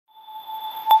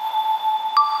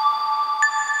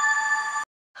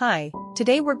Hi,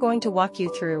 today we're going to walk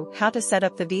you through how to set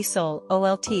up the VSOL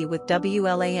OLT with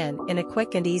VLAN in a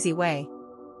quick and easy way.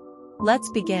 Let's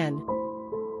begin.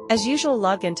 As usual,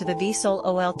 log into the VSOL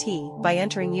OLT by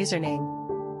entering username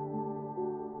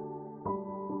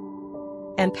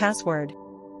and password.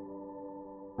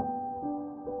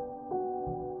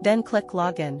 Then click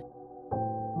Login.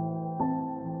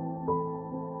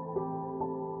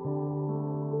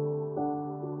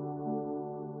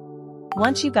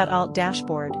 Once you got Alt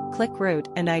Dashboard, click Route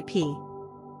and IP.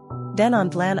 Then on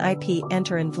VLAN IP,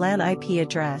 enter in VLAN IP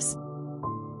address.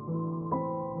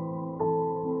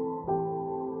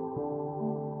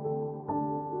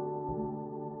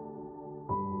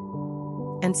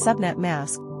 And subnet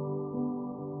mask.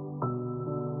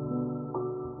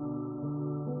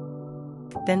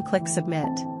 Then click Submit.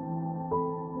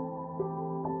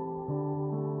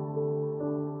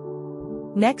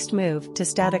 Next, move to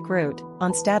static route.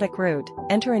 On static route,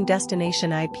 enter in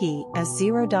destination IP as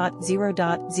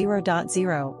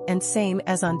 0.0.0.0 and same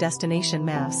as on destination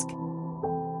mask.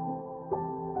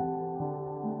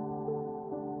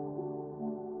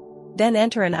 Then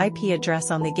enter an IP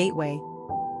address on the gateway.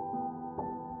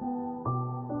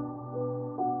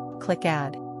 Click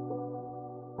Add.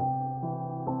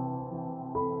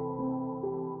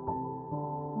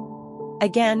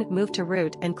 Again, move to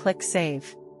route and click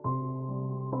Save.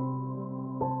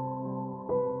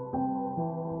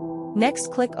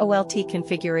 Next, click OLT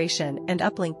configuration and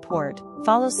uplink port,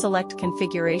 follow select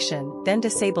configuration, then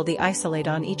disable the isolate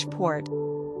on each port.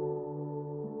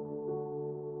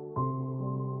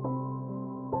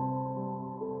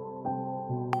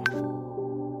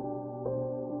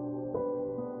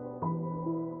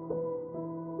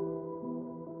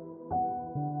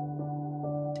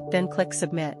 Then click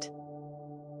Submit.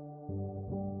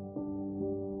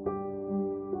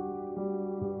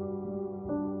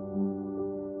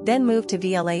 Then move to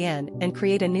VLAN and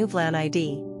create a new VLAN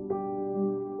ID.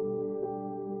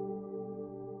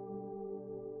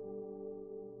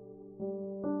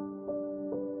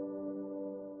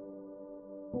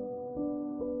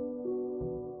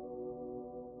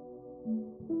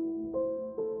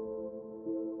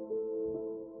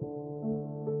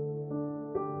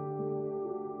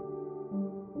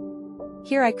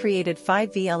 Here I created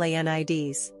 5 VLAN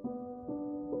IDs.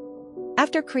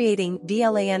 After creating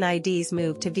VLAN IDs,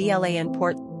 move to VLAN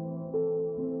port.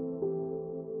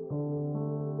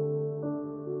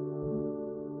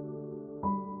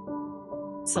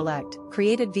 Select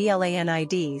Created VLAN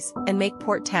IDs and make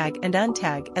port tag and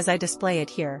untag as I display it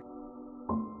here.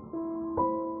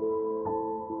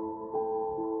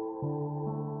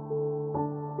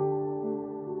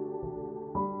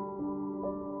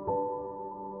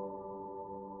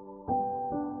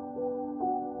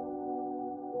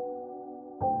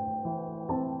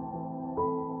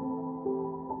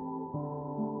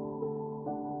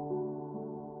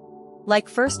 Like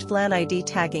first VLAN ID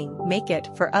tagging, make it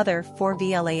for other 4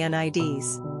 VLAN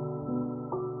IDs.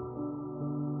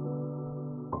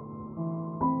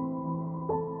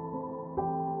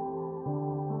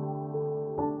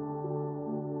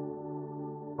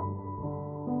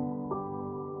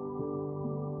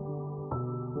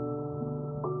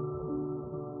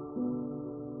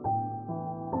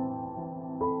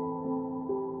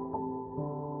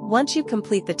 Once you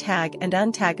complete the tag and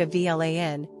untag of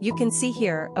VLAN, you can see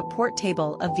here a port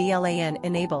table of VLAN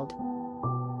enabled.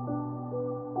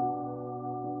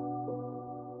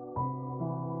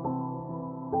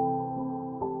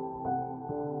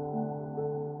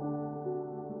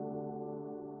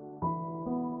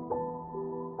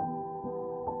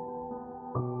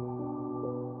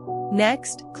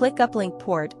 Next, click Uplink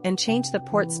port and change the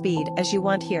port speed as you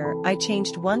want here. I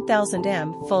changed 1000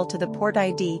 M full to the port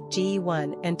ID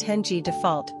GE1 and 10G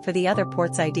default for the other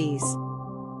ports IDs.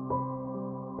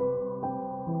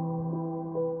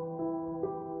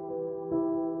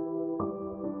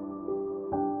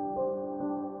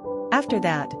 After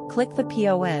that, click the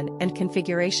PON and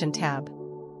Configuration tab.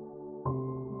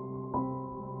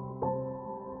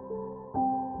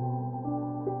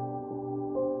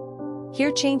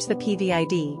 Here change the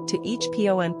PVID to each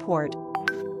PON port.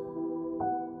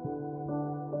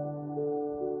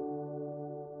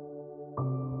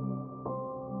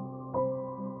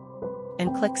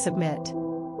 And click Submit.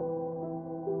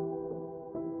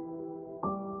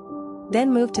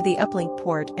 Then move to the Uplink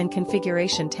port and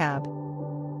Configuration tab.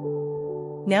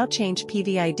 Now change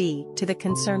PVID to the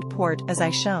concerned port as I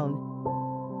shown.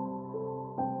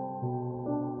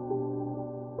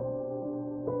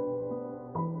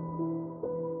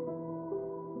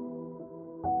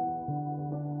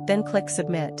 Then click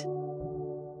Submit.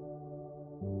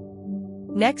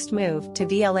 Next move to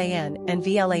VLAN and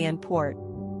VLAN port.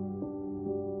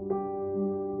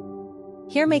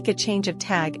 Here make a change of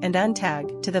tag and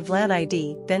untag to the VLAN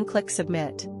ID, then click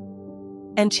Submit.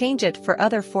 And change it for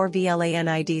other 4 VLAN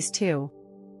IDs too.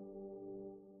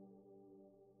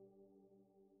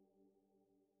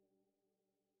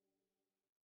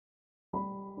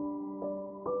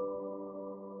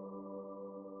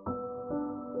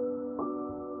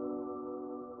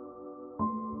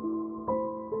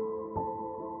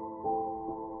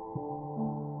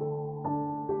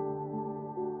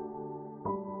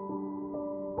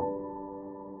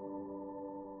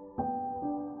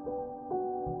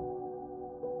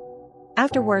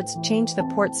 Afterwards, change the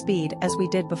port speed as we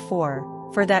did before.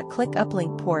 For that, click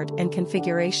Uplink Port and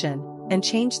Configuration, and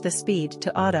change the speed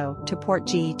to Auto to port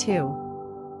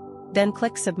GE2. Then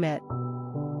click Submit.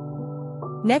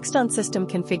 Next, on System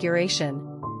Configuration,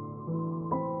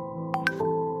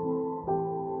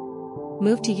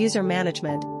 move to User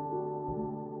Management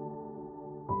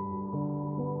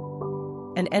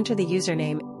and enter the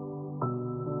username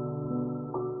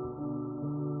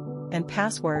and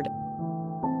password.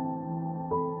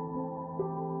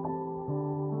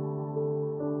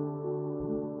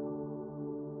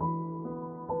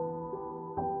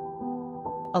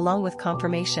 Along with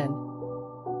confirmation.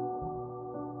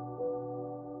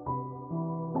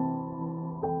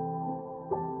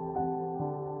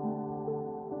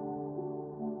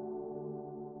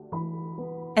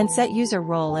 And set user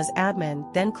role as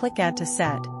admin, then click Add to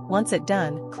Set. Once it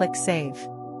done, click Save.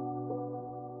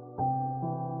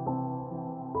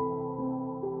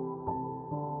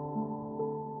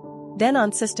 Then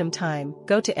on System Time,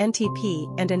 go to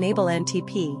NTP and enable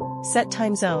NTP, set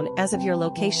time zone as of your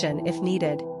location if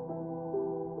needed.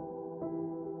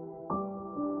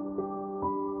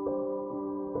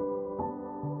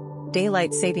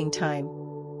 Daylight saving time.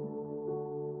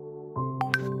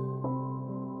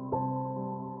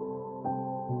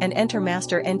 And enter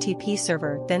master NTP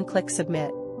server, then click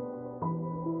Submit.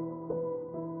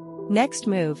 Next,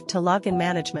 move to Login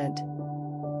Management.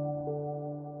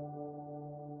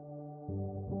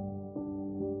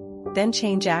 Then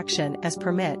change action as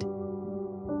permit.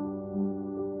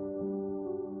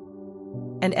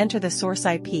 And enter the source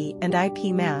IP and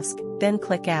IP mask, then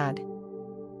click Add.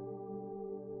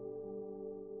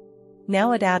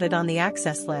 Now it added on the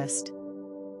access list.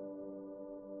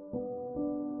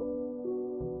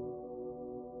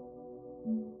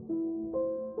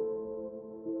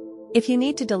 If you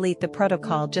need to delete the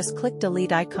protocol, just click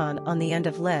Delete icon on the end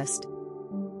of list.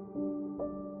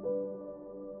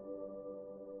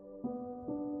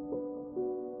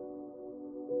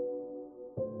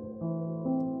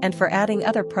 And for adding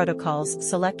other protocols,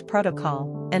 select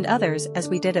Protocol, and Others as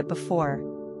we did it before.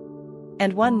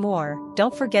 And one more,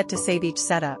 don't forget to save each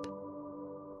setup.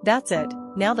 That's it,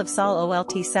 now the VSOL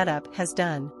OLT setup has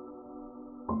done.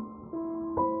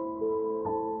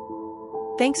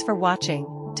 Thanks for watching.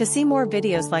 To see more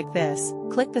videos like this,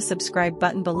 click the subscribe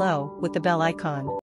button below with the bell icon.